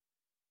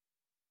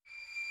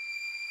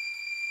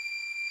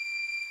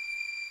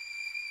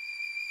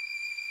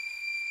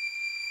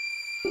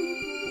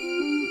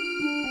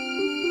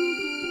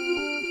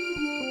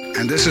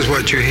And this is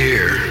what you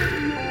hear.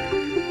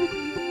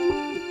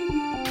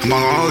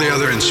 Among all the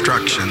other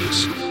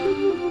instructions,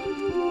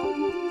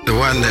 the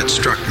one that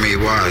struck me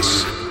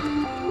was,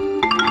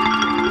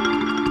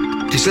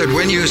 he said,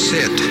 when you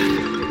sit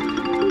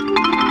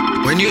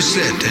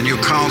and you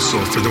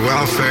counsel for the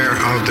welfare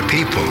of the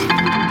people,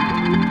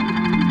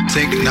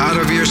 think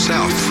not of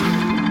yourself,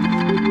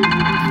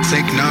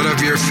 think not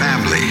of your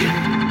family,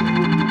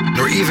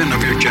 nor even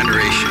of your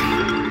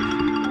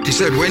generation. He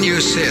said, when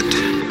you sit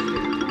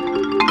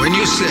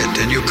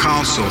and you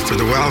counsel for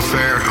the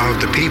welfare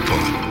of the people,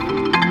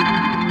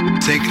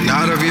 think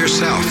not of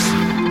yourself,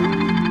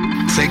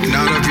 think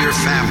not of your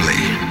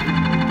family,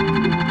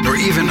 nor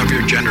even of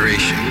your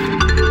generation.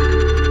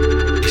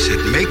 He said,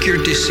 make your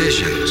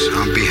decisions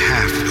on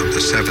behalf of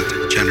the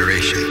seventh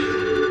generation.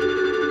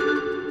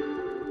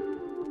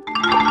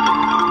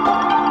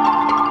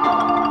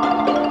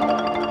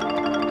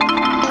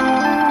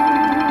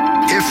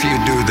 If you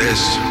do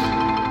this,